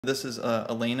This is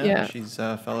Elaynah. Yeah. She's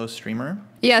a fellow streamer.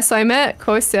 Yeah, so I met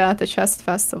Kostya at the chess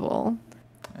festival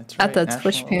That's at right. the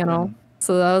Twitch National panel. Open.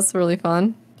 So that was really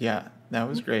fun. Yeah, that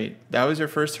was great. That was your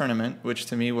first tournament, which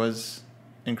to me was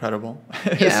incredible.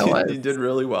 Yeah, it You was. did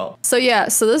really well. So yeah,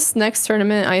 so this next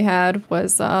tournament I had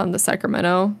was the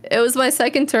Sacramento. It was my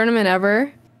second tournament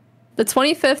ever. The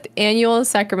 25th annual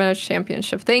Sacramento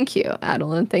Championship. Thank you,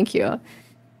 Adeline. Thank you.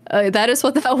 That is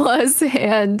what that was.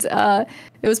 And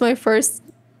it was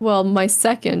my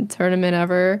second tournament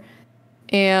ever.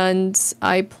 And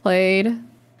I played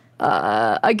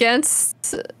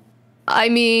against,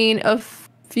 a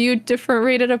few different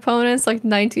rated opponents, like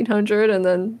 1900 and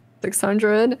then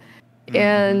 600. Mm-hmm.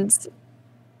 And,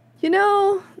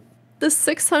 the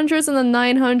 600s and the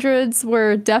 900s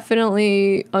were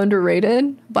definitely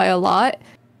underrated by a lot.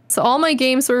 So all my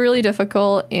games were really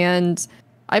difficult, and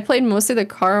I played mostly the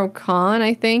Caro Kann,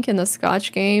 I think, in the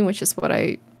Scotch game, which is what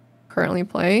I currently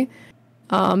play.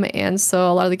 And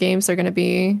so a lot of the games are gonna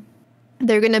be,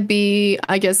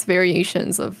 I guess,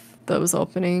 variations of those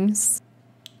openings.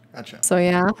 Gotcha. So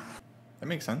yeah. That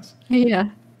makes sense.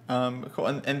 Yeah. Cool.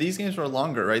 And these games were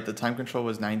longer, right? The time control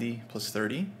was 90 plus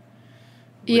 30.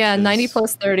 Yeah, 90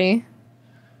 plus 30.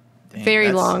 Dang,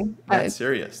 Very long. That's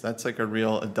serious. That's like a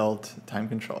real adult time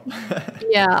control.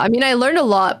 Yeah, I mean, I learned a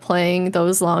lot playing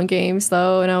those long games,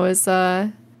 though, and I was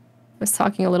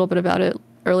talking a little bit about it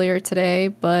earlier today,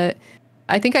 but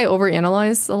I think I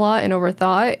overanalyzed a lot and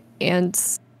overthought, and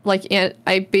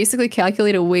I basically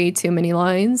calculated way too many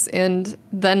lines, and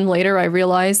then later I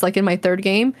realized, like in my third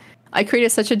game, I created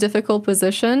such a difficult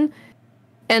position.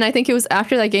 And I think it was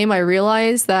after that game I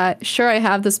realized that, sure, I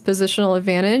have this positional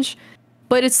advantage,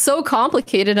 but it's so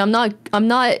complicated. I'm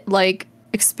not like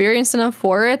experienced enough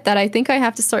for it, that I think I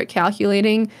have to start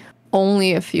calculating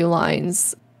only a few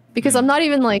lines, because I'm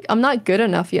not good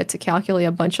enough yet to calculate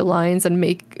a bunch of lines and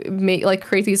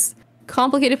create these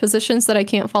complicated positions that I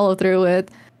can't follow through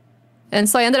with. And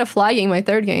so I ended up flagging my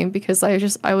third game because I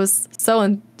was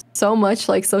so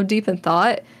deep in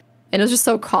thought, and it was just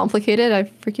so complicated. I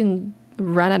freaking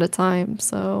ran out of time.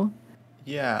 So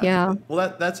yeah.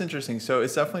 Well, that's interesting. So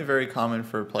it's definitely very common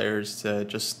for players to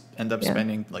just end up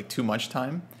spending like too much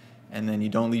time, and then you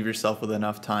don't leave yourself with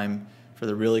enough time for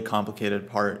the really complicated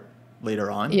part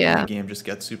later on. Yeah. And the game just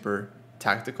gets super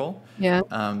tactical. Yeah.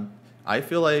 I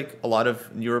feel like a lot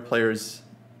of newer players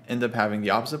end up having the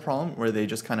opposite problem, where they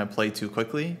just kind of play too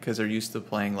quickly because they're used to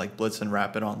playing like blitz and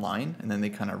rapid online, and then they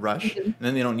kind of rush, and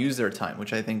then they don't use their time,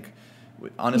 which I think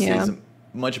honestly is a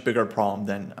much bigger problem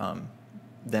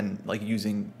than like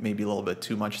using maybe a little bit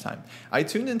too much time. I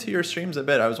tuned into your streams a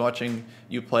bit. I was watching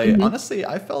you play. Honestly,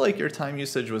 I felt like your time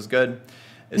usage was good,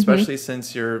 especially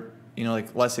since you're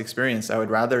like less experienced. I would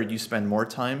rather you spend more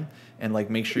time and like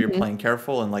make sure you're playing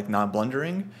careful and like not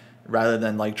blundering, rather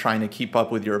than like trying to keep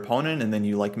up with your opponent and then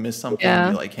you like miss something,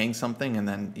 you like hang something, and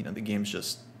then the game's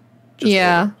just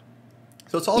over.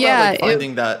 So it's all about like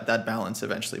finding that balance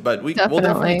eventually. But we'll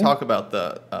definitely talk about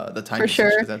the time for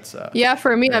sure. That's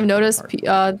for me, I've noticed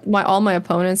all my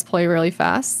opponents play really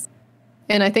fast,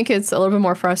 and I think it's a little bit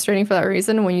more frustrating for that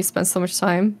reason when you spend so much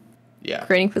time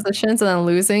creating positions and then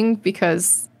losing,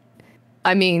 because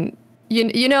I mean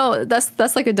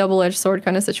that's like a double-edged sword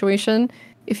kind of situation.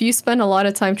 If you spend a lot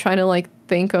of time trying to like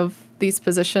think of these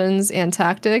positions and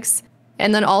tactics,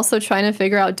 and then also trying to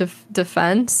figure out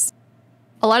defense,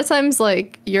 a lot of times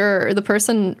like the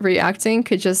person reacting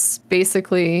could just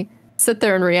basically sit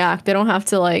there and react. They don't have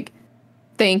to like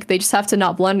think. They just have to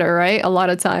not blunder, right? A lot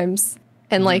of times,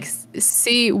 and like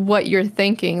see what you're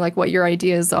thinking, like what your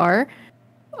ideas are.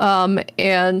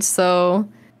 And so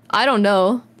I don't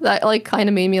know, that like kind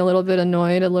of made me a little bit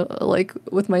annoyed, like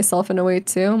with myself in a way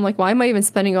too. I'm like, why am I even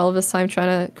spending all of this time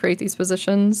trying to create these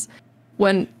positions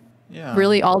when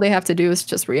really all they have to do is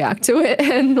just react to it?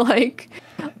 And like,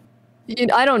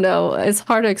 I don't know. It's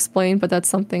hard to explain, but that's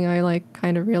something I like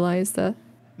kind of realized that.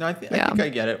 No, I think I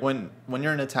get it. When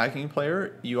you're an attacking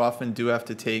player, you often do have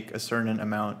to take a certain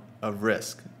amount of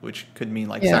risk, which could mean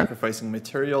like sacrificing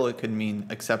material. It could mean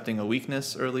accepting a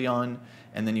weakness early on,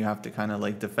 and then you have to kind of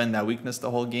like defend that weakness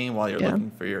the whole game while you're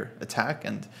looking for your attack.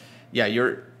 And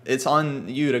it's on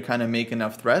you to kind of make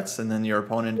enough threats, and then your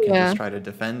opponent can just try to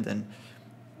defend.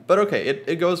 But okay,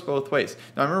 it goes both ways.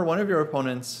 Now I remember one of your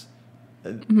opponents,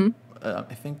 I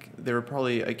think they were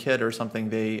probably a kid or something.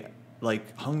 They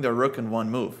like hung their rook in one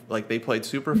move. Like they played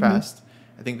super fast.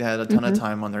 I think they had a ton of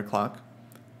time on their clock,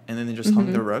 and then they just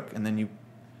hung their rook, and then you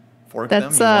forked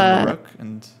them. You won the rook,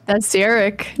 and that's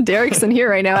Derek. Derek's in here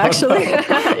right now, actually.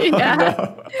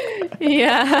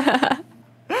 Yeah.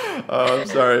 Oh, I'm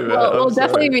sorry, man. We'll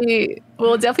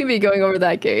definitely be going over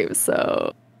that game.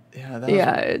 So Yeah,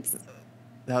 it's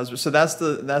so that's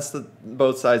the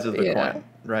both sides of the coin,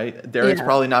 right? Derek's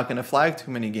probably not going to flag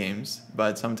too many games,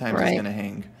 but sometimes he's going to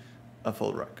hang a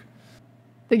full rook.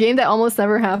 The game that almost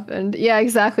never happened. Yeah,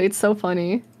 exactly. It's so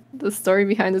funny. The story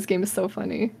behind this game is so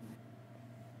funny.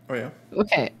 Oh yeah.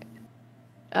 Okay.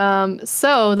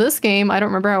 So this game, I don't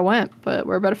remember how it went, but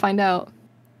we're about to find out.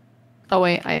 Oh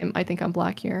wait, I think I'm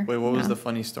black here. Wait, what was the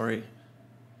funny story?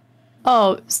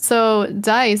 Oh, so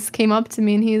Dice came up to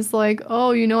me and he's like,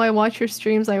 "Oh, you know, I watch your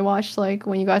streams. I watched like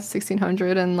when you got to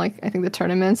 1600 and like I think the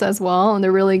tournaments as well, and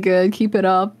they're really good. Keep it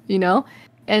up, you know."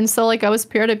 And so like I was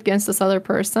paired up against this other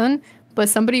person, but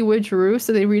somebody withdrew,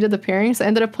 so they redid the pairing. So I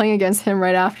ended up playing against him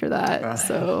right after that.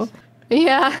 So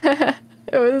yeah,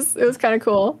 it was kind of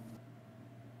cool.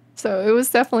 So it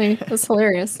was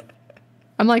hilarious.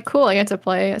 I'm like, cool, I get to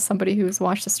play as somebody who's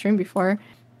watched the stream before.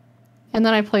 And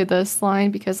then I played this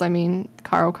line because, I mean,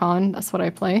 Caro Kann, that's what I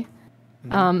play.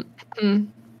 And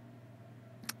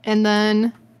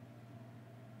then,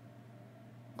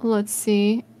 let's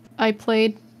see, I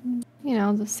played, you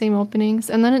know, the same openings.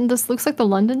 And then this looks like the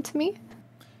London to me.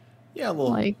 Yeah, a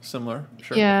little like, similar,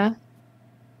 sure. Yeah.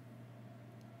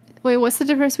 Wait, what's the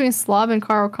difference between Slav and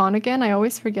Caro Kann again? I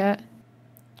always forget.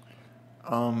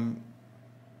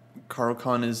 Caro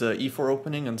Kann is a E4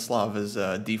 opening and Slav is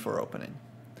a D4 opening.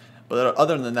 But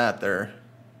other than that, they're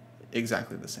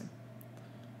exactly the same.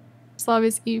 Slav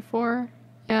is E4.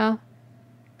 Yeah.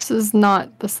 This is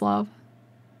not the Slav.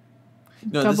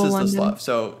 No, this is the Slav.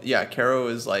 So, yeah, Caro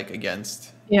is like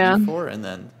against E4 and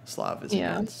then Slav is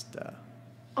against...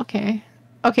 Okay.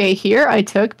 Okay, here I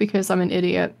took because I'm an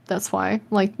idiot. That's why.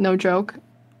 Like, no joke.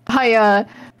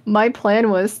 My plan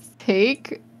was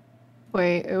take...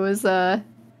 Wait, it was,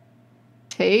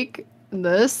 take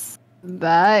this,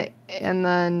 that, and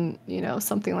then, you know,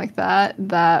 something like that,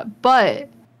 but,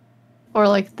 or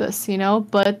like this, you know,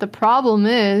 but the problem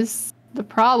is,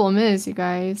 you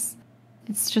guys,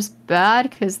 it's just bad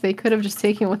because they could have just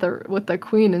taken with the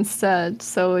queen instead,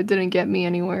 so it didn't get me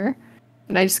anywhere.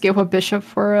 And I just gave a bishop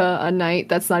for a knight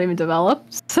that's not even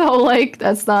developed, so, like,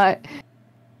 that's not...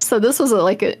 So this was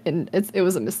it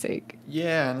was a mistake.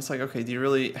 Yeah, and it's like, okay, do you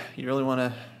really want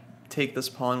to take this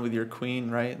pawn with your queen,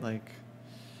 right? Like,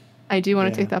 I do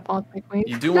want to take that pawn with my queen.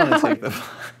 You do want to take the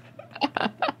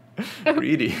pawn.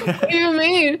 Greedy. What do you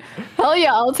mean? Hell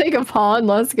yeah, I'll take a pawn.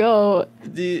 Let's go.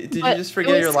 Did you just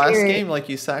forget your last game? Like,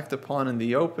 you sacked a pawn in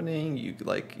the opening. You could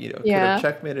have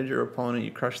checkmated your opponent.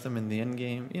 You crushed them in the end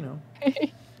game. You know.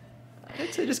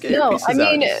 I'd say just get your pieces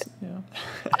out.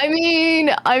 I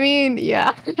mean,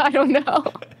 yeah. I don't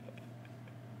know.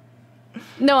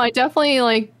 No, I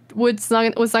definitely was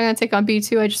not gonna take on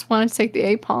B2. I just wanted to take the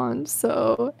A pawn,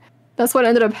 so that's what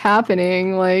ended up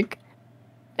happening. Like,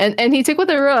 and he took with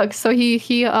the rook, so he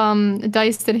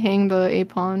Dice did hang the A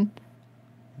pawn.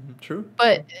 True.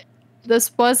 But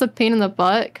this was a pain in the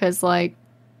butt because, like,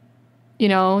 you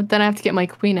know, then I have to get my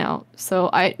queen out. So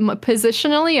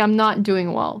positionally, I'm not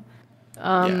doing well.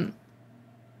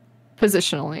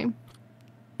 Positionally.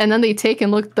 And then they take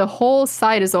and look, the whole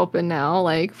side is open now,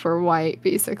 like, for white,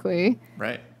 basically.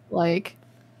 Right. Like,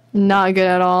 not good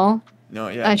at all. No,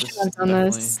 yeah. I should have done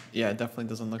this. Yeah, it definitely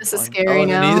doesn't look This is scary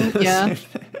now. Yeah.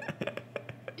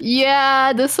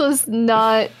 Yeah, this was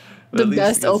not the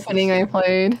best opening I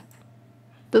played.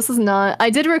 This is not...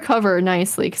 I did recover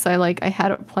nicely because I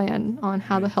had a plan on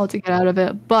how the hell to get out of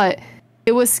it. But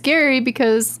it was scary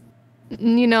because,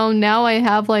 you know, now I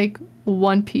have, like,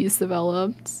 one piece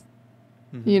developed.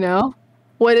 You know?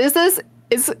 What is this?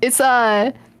 It's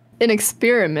an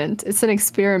experiment. It's an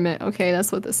experiment. Okay,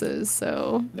 that's what this is.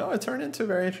 So no, it turned into a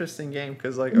very interesting game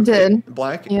because, like,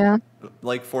 black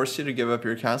like forced you to give up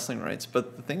your castling rights.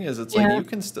 But the thing is, it's like you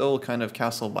can still kind of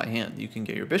castle by hand. You can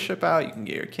get your bishop out, you can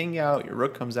get your king out, your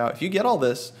rook comes out. If you get all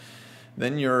this,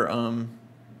 then you're gonna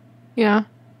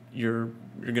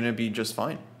be just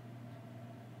fine.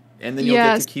 And then you'll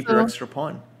get to keep your extra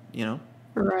pawn, you know?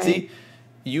 Right. See,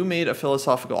 you made a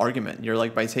philosophical argument. You're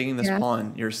like, by taking this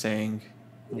pawn, you're saying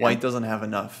white doesn't have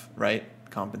enough, right?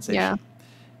 Compensation. Yeah.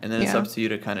 And then it's up to you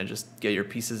to kind of just get your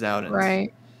pieces out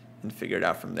and figure it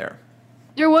out from there.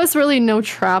 There was really no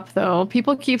trap, though.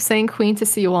 People keep saying queen to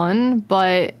c1,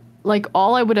 but, like,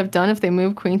 all I would have done if they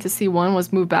moved queen to c1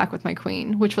 was move back with my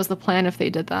queen, which was the plan if they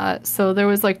did that. So there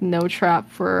was, like, no trap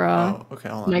for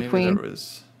my queen. There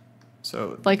was...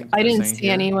 So like, I didn't see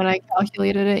any when I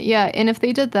calculated it. Yeah, and if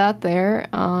they did that there,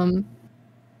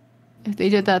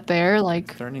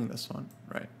 like... Threatening this one,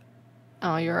 right.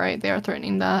 Oh, you're right. They are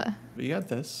threatening that. But you got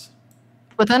this.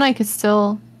 But then I could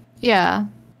still... Yeah.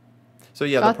 So,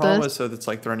 yeah, the problem was, so it's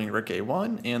like threatening rook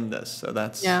a1 and this. So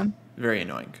that's very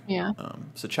annoying. Yeah.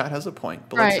 So chat has a point,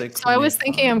 but right. let's say so I was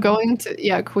thinking I'm going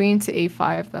to queen to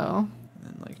a5 though.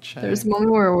 And like check. There's one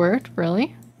more it worked,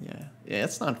 really? Yeah. Yeah,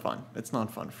 it's not fun. It's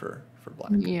not fun for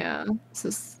black. Yeah, this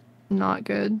is not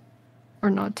good. Or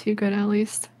not too good, at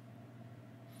least.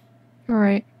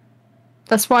 Alright.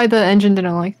 That's why the engine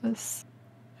didn't like this.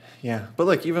 Yeah, but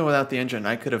like even without the engine,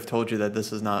 I could have told you that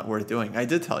this is not worth doing. I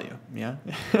did tell you, yeah?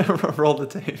 Roll the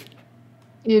tape.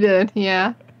 You did,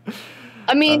 yeah.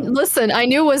 I mean, listen, I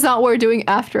knew it was not worth doing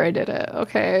after I did it,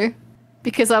 okay?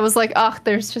 Because I was like,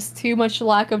 there's just too much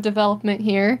lack of development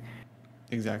here.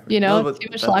 Exactly. You know, too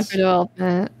much lack of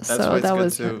development. That's why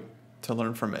it's good to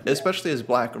learn from it. Especially as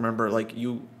black, remember, like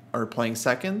you are playing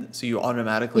second, so you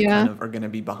automatically kind of are going to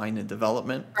be behind in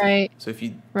development. Right. So if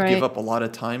you give up a lot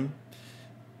of time,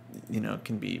 you know, it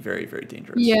can be very, very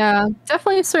dangerous. Yeah,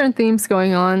 definitely certain themes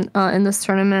going on in this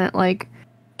tournament, like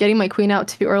getting my queen out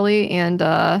too early and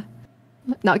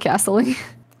not castling.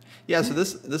 Yeah, so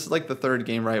this is like the third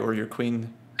game, right, where your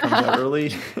queen comes out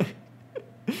early.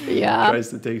 Yeah. Tries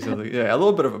to take something. Yeah, a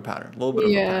little bit of a pattern. A little bit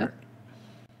of a pattern.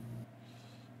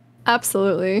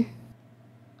 Absolutely.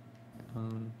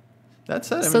 That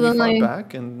said, I mean, you fought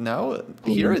back, and now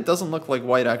here it doesn't look like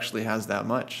white actually has that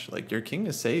much. Like, your king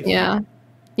is safe. Yeah.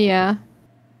 Yeah.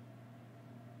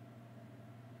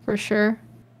 For sure.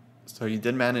 So you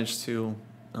did manage to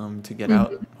get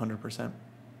out 100%.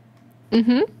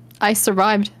 I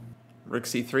survived. Rook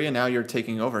c3, and now you're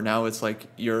taking over. Now it's like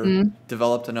you're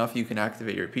developed enough you can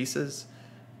activate your pieces.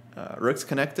 Rook's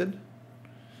connected.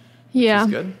 Yeah.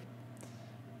 Which is good.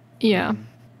 Yeah.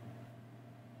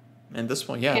 And this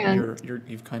one, yeah,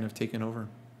 you've kind of taken over.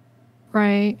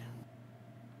 Right.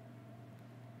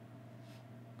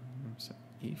 So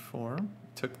e4,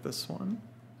 took this one.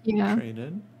 Yeah.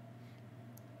 Traded.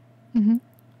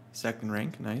 Second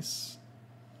rank, nice.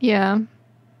 Yeah.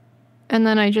 And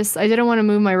then I didn't want to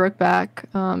move my rook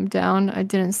back down. I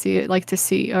didn't see it like to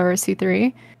C or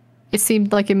C3. It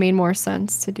seemed like it made more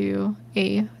sense to do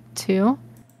A2.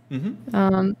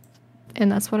 And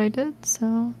that's what I did.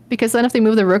 So because then if they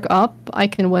move the rook up, I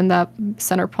can win that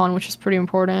center pawn, which is pretty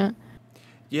important.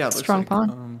 Yeah, it strong looks like,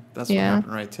 pawn. That's what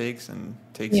happened, right? Takes and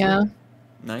takes. Yeah. Here.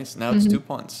 Nice. Now it's 2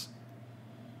 pawns.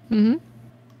 And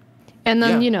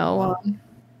then you know,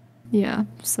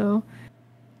 so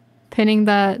pinning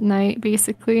that knight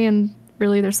basically, and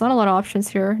really there's not a lot of options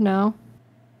here now.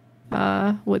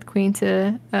 With queen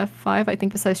to f5, I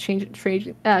think besides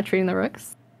trading the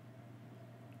rooks.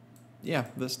 Yeah,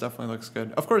 this definitely looks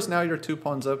good. Of course, now you're 2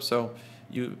 pawns up, so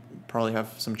you probably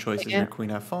have some choices. Your queen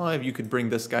f5. You could bring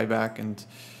this guy back, and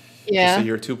so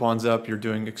you're 2 pawns up. You're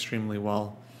doing extremely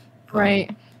well. Right.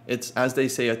 It's, as they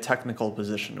say, a technical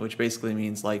position, which basically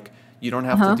means like you don't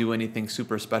have to do anything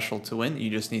super special to win. You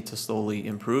just need to slowly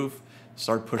improve,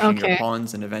 start pushing your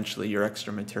pawns, and eventually your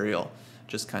extra material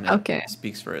just kind of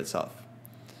speaks for itself.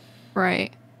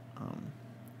 Right.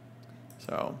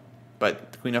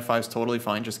 But queen f5 is totally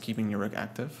fine, just keeping your rook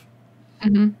active.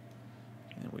 And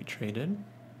we traded.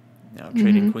 Now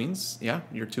trading queens. Yeah,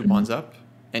 you're 2 pawns up.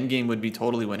 Endgame would be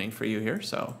totally winning for you here,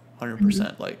 so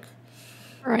 100% like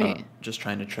just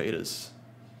trying to trade is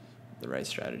the right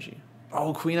strategy.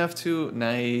 Oh, queen f2,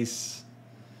 nice.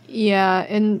 Yeah,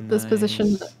 in this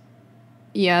position,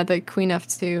 the queen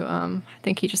f2, I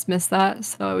think he just missed that,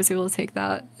 so I was able to take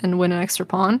that and win an extra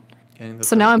pawn.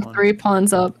 So now I'm 3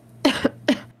 pawns up.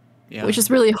 Which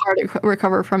is really hard to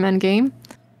recover from endgame.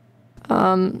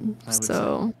 You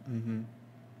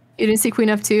didn't see queen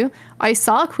f2? I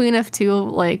saw queen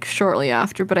f2 like shortly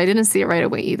after, but I didn't see it right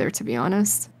away either, to be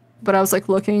honest. But I was like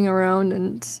looking around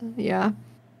and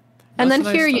And then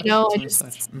here, you know, I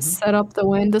just set up the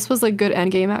win. This was a good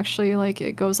endgame, actually. Like,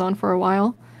 it goes on for a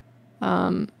while.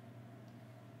 Yeah,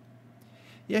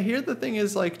 here the thing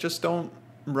is, like, just don't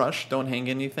rush, don't hang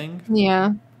anything.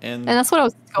 Yeah. And that's what I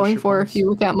was going for if you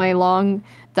look at my long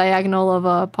diagonal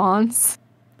of pawns.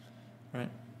 Right.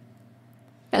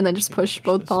 And then just push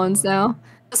both pawns now.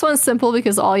 This one's simple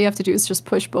because all you have to do is just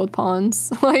push both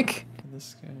pawns. Like,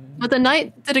 but the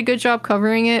knight did a good job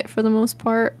covering it for the most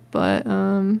part, but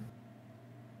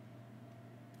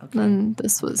then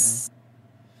this was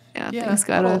things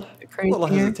got crazy. A little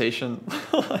hesitation.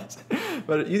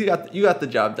 But you got the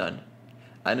job done.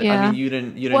 I mean, you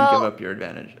didn't give up your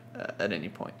advantage at any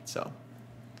point. So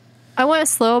I went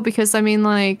slow because I mean,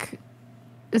 like,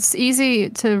 it's easy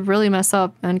to really mess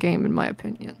up endgame in my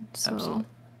opinion. So absolutely.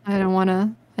 I didn't want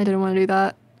to do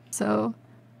that. So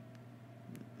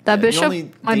that bishop, the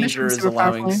only danger is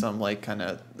allowing some like kind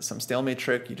of some stalemate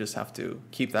trick. You just have to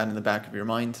keep that in the back of your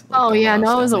mind. Like, oh yeah,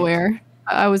 no, I was aware.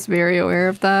 I was very aware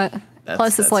of that.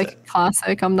 Plus, it's like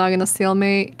classic. I'm not gonna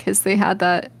stalemate because they had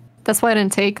that That's why I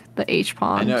didn't take the H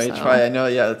pawn. I know so. H5. I know.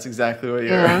 Yeah, that's exactly what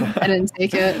you're. Yeah, I didn't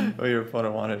take it. What your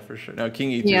opponent wanted for sure. No, King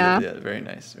E3. Yeah. Very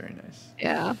nice. Very nice.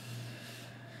 Yeah.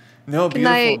 No,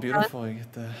 beautiful, beautiful. You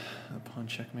get the pawn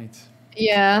checkmate.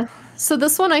 Yeah. So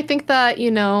this one, I think that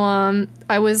the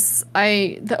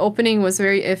opening was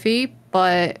very iffy,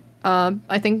 but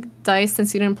I think Dice,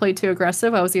 since he didn't play too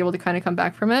aggressive, I was able to kind of come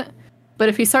back from it. But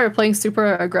if he started playing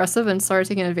super aggressive and started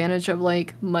taking advantage of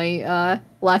like my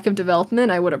lack of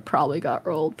development, I would have probably got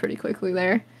rolled pretty quickly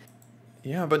there.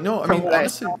 Yeah, but no, I mean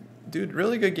honestly, dude,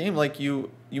 really good game. Like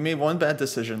you made one bad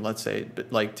decision, let's say,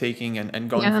 but like taking and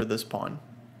going for this pawn.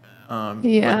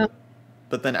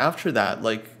 But then after that,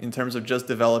 like in terms of just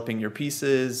developing your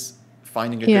pieces,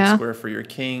 finding a good square for your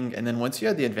king, and then once you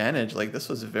had the advantage, like this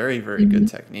was a very, very good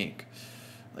technique.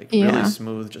 Like really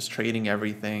smooth, just trading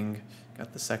everything.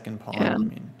 Got the second pawn. I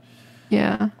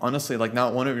mean, honestly, like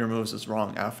not one of your moves is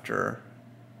wrong after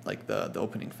like the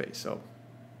opening phase. So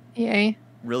yay.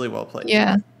 Really well played.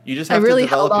 Yeah. You just have to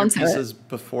develop your pieces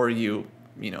before you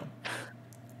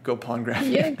go pawn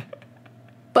grabbing. Yeah.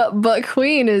 But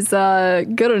queen is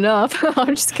good enough.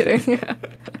 I'm just kidding.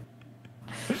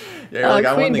 Yeah, like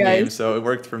I won the game, so it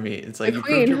worked for me. It's like you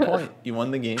proved your point. You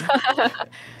won the game,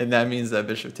 and that means that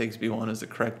bishop takes b1 is the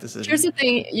correct decision. Here's the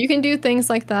thing: you can do things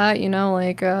like that.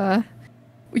 Like I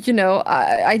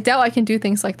doubt I can do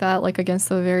things like that, like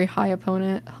against a very high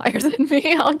opponent, higher than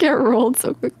me. I'll get rolled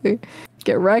so quickly,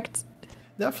 get wrecked.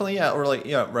 Definitely, yeah, or like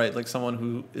right, like someone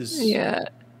who is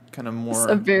kind of more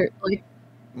a very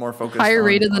more focused, higher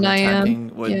rated than I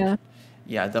am. Would,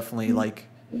 definitely like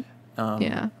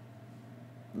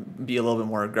be a little bit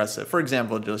more aggressive. For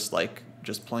example, just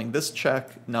playing this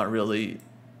check, not really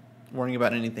worrying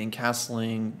about anything,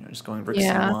 castling, just going rook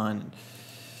c1,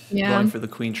 going for the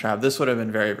queen trap. This would have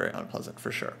been very, very unpleasant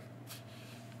for sure.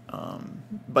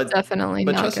 But definitely,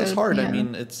 but chess is hard. I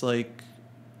mean, it's like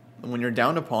when you're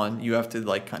down a pawn, you have to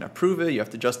like kind of prove it. You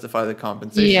have to justify the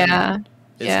compensation.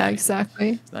 Yeah,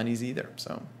 exactly. It's not easy either.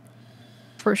 So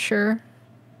for sure.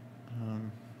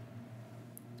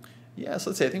 Yeah, so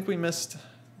let's say I think we missed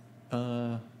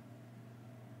 1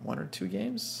 or 2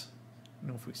 games. I don't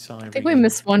know if we saw. I think we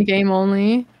missed 1 game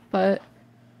only, but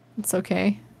it's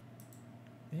okay.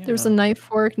 Yeah. There was a knight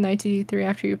fork, knight to d3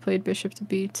 after you played bishop to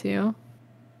b2.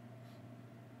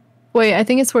 Wait, I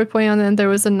think it's worth pointing out that there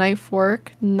was a knight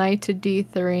fork, knight to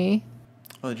d3.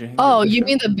 Oh, you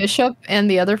mean the bishop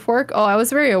and the other fork? Oh, I was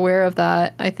very aware of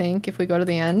that, I think, if we go to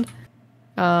the end.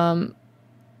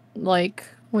 Like,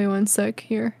 wait 1 sec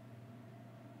here.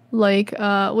 Like,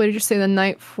 what did you say? The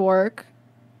knight fork,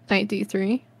 knight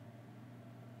d3.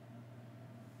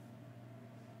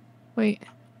 Wait.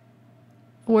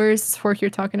 Where is this fork you're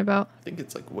talking about? I think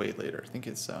it's like way later. I think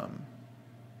it's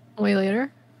way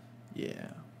later? Yeah.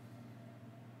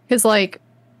 Because like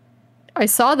I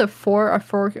saw a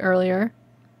fork earlier.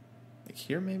 Like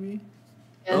here maybe?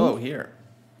 And? Oh, here.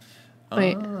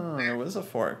 Wait. Oh, there was a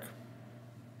fork.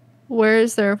 Where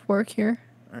is there a fork here?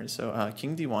 Alright, so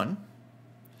king d1.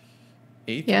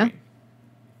 A3. Yeah.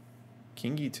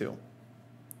 King e2.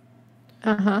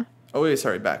 Uh-huh. Oh wait,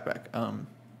 sorry, back.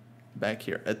 Back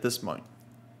here. At this point.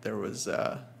 There was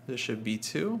bishop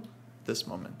b2. This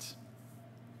moment.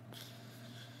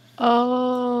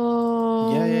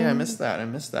 Oh. Yeah, I missed that.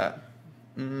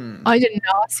 I did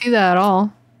not see that at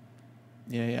all.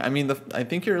 Yeah. I mean, I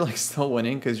think you're like still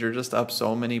winning because you're just up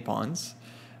so many pawns.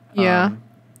 Yeah.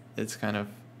 It's kind of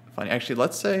funny. Actually,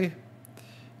 let's say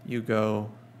you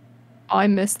go. Oh, I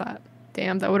missed that.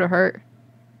 Damn, that would have hurt.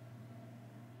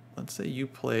 Let's say you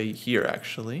play here.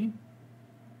 Actually,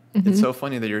 it's so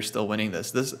funny that you're still winning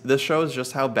this. This shows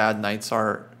just how bad knights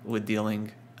are with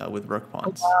dealing with rook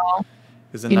pawns. Oh, wow.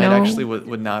 Because the knight actually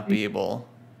would not be able.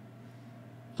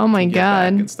 Oh my to get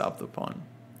god! Back and stop the pawn.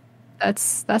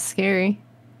 That's scary.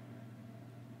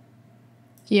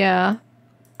 Yeah.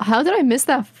 How did I miss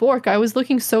that fork? I was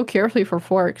looking so carefully for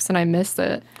forks and I missed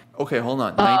it. Okay, hold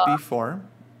on. Knight b4.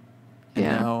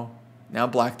 And now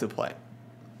black to play.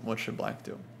 What should black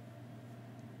do?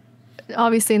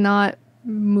 Obviously not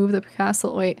move the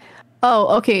castle. Wait.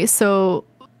 Oh, okay. So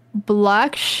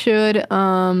black should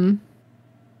I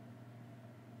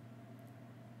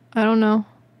don't know.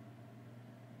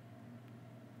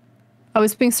 I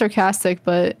was being sarcastic,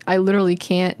 but I literally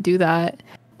can't do that.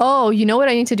 Oh, you know what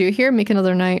I need to do here? Make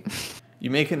another knight. You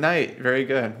make a knight. Very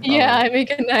good. Yeah, I make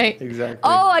a knight. Exactly.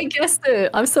 Oh, I guessed it.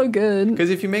 I'm so good. Because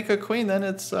if you make a queen, then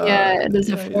it's... there's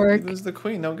a fork. There's the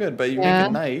queen. No good. But you make a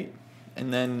knight,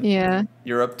 and then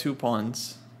you're up 2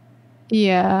 pawns.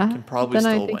 Yeah. You can probably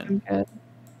still win. I'm good.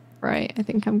 Right. I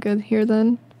think I'm good here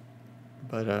then.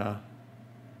 But,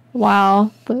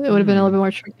 wow. But it would have been a little bit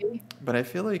more tricky. But I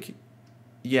feel like,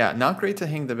 yeah, not great to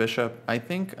hang the bishop. I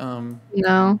think.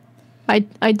 No, I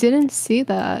didn't see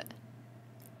that.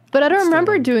 But I don't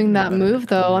remember doing that move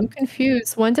though. I'm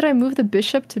confused. When did I move the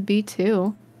bishop to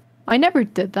b2? I never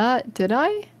did that, did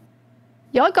I?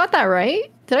 Y'all got that right?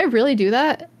 Did I really do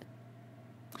that?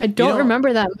 I don't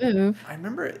remember that move. I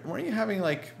remember. Weren't you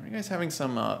guys having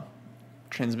some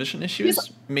transmission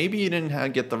issues? Maybe you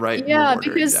didn't get the right move order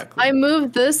because exactly. I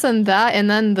moved this and that and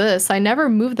then this. I never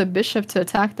moved the bishop to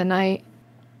attack the knight.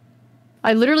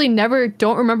 I literally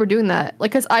don't remember doing that.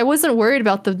 Like, cause I wasn't worried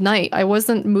about the knight. I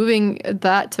wasn't moving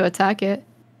that to attack it.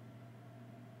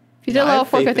 If you did allow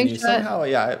fork, I think somehow,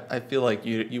 I feel like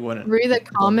you wouldn't read the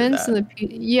comments and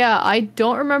I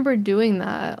don't remember doing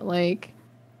that. Like,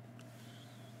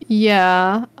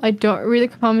 yeah, I don't read the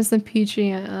comments in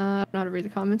PG. I don't know how to read the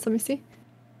comments. Let me see.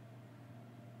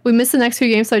 We missed the next few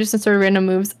games, so I just inserted random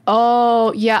moves.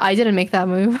 Oh, yeah, I didn't make that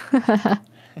move.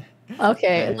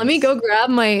 Okay, nice. Let me go grab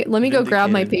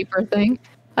my paper thing.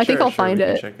 I think I'll find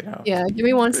it. Check it out. Yeah, give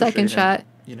me 1 second, chat.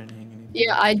 You didn't hang anything.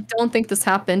 Yeah, I don't think this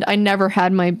happened. I never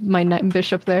had my knight and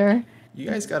bishop there. You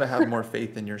guys gotta have more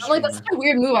faith in your streamer. Like, that's such a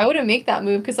weird move. I wouldn't make that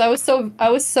move because I was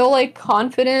so like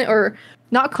confident, or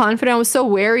not confident. I was so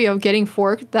wary of getting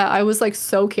forked that I was like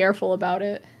so careful about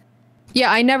it.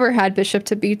 Yeah, I never had bishop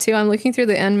to b2. I'm looking through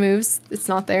the end moves. It's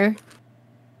not there.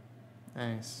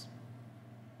 Nice.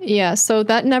 Yeah, so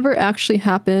that never actually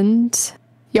happened.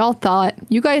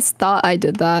 You guys thought I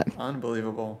did that.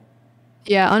 Unbelievable.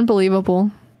 Yeah,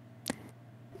 unbelievable.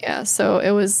 Yeah, so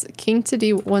it was king to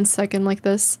d 1 second like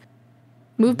this.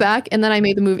 Move back, and then I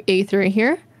made the move a3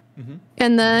 here.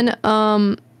 And then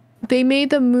they made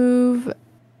the move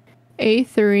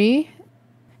a3.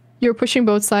 You're pushing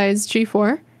both sides,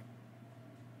 g4.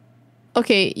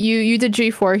 Okay, you did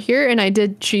g4 here, and I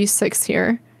did g6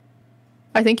 here.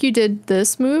 I think you did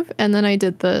this move, and then I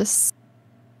did this.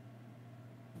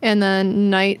 And then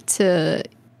knight to...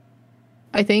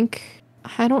 I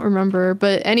don't remember,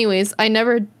 but anyways, I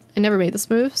never made this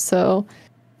move, so...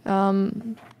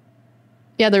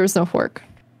 yeah, there was no fork.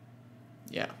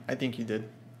 Yeah, I think you did.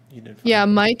 You did fine. Yeah,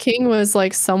 my king was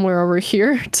like somewhere over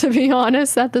here, to be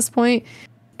honest, at this point.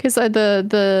 Because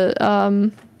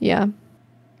yeah.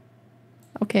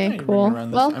 Okay, cool.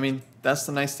 Well, I mean, that's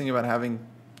the nice thing about having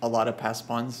a lot of pass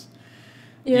pawns.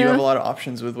 Yeah. You have a lot of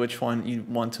options with which one you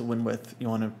want to win with. You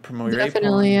want to promote your A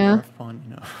pawn, your F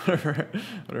pawn,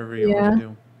 whatever you want to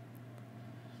do.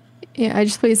 Yeah, I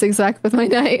just played zigzag with my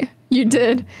knight. You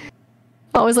did.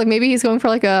 I was like, maybe he's going for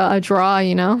like a draw,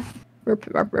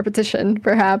 repetition,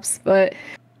 perhaps. But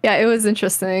yeah, it was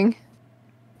interesting.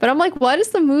 But I'm like, why does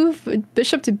the move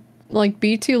bishop to like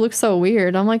b2 look so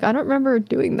weird? I'm like, I don't remember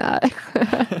doing that.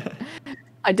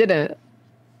 I didn't.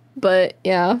 But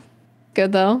yeah,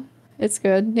 good though. It's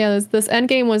good. Yeah, this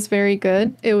endgame was very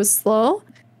good. It was slow,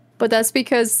 but that's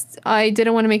because I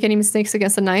didn't want to make any mistakes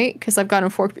against a knight because I've gotten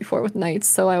forked before with knights.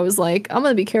 So I was like, I'm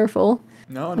gonna be careful.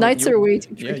 No, knights are way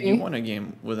too tricky. Yeah, you won a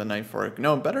game with a knight fork.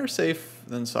 No, better safe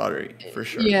than sorry for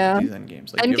sure. Yeah, these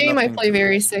endgames. Like, endgame I play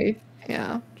very safe.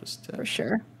 Yeah, just for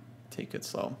sure. Take it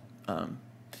slow.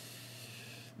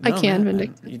 I can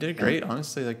vindicate. You did great,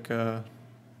 honestly. Like,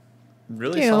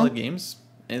 really solid games.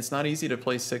 And it's not easy to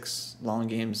play 6 long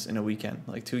games in a weekend.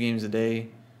 Like 2 games a day.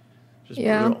 Just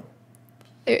brutal.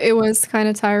 It was kind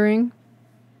of tiring.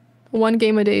 1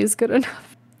 game a day is good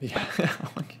enough. Yeah.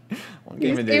 One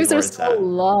game a day. These games are so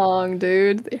long,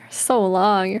 dude. They're so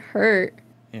long. It hurt.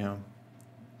 Yeah.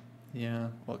 Yeah.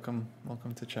 Welcome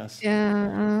to chess.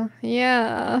 Yeah.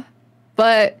 Yeah.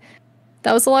 But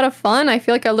that was a lot of fun. I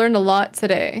feel like I learned a lot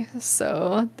today.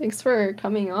 So thanks for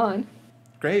coming on.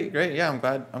 Great. Yeah, I'm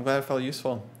glad it felt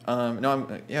useful.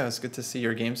 It's good to see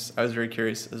your games. I was very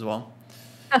curious as well.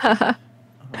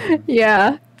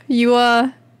 Yeah, you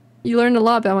learned a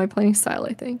lot about my playing style.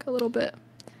 I think a little bit.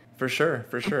 For sure.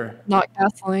 Not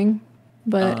castling,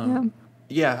 but yeah.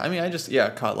 Yeah, I mean, I just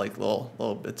caught like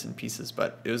little bits and pieces,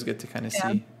 but it was good to kind of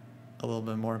see a little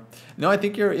bit more. No, I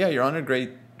think you're on a great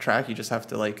track. You just have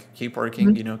to like keep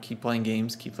working. Keep playing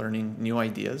games, keep learning new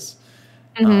ideas.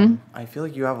 I feel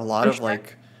like you have a lot of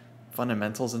like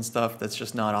fundamentals and stuff that's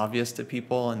just not obvious to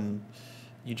people, and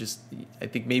I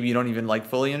think maybe you don't even like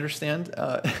fully understand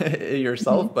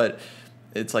yourself, but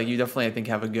it's like you definitely, I think,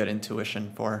 have a good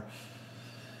intuition for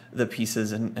the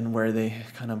pieces and where they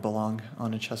kind of belong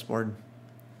on a chessboard.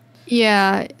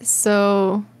 Yeah,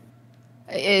 so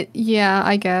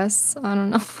I guess, I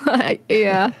don't know.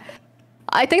 Yeah.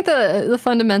 I think the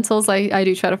fundamentals, I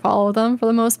do try to follow them for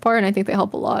the most part, and I think they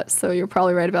help a lot. So you're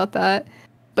probably right about that.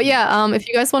 But yeah, if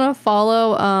you guys want to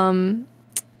follow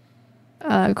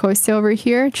Kostya over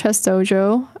here,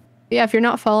 ChessDojo, Yeah, if you're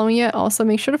not following yet, also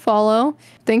make sure to follow.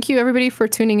 Thank you everybody for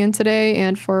tuning in today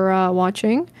and for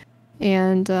watching.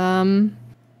 And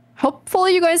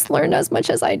hopefully you guys learned as much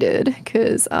as I did,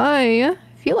 because I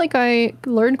feel like I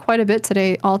learned quite a bit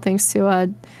today, all thanks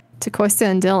to Kostya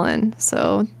and Dylan.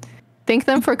 So thank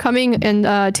them for coming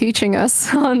and teaching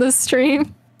us on the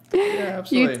stream. Yeah,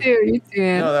 absolutely. You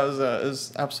too. No, that was it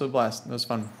was absolute blast. It was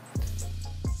fun.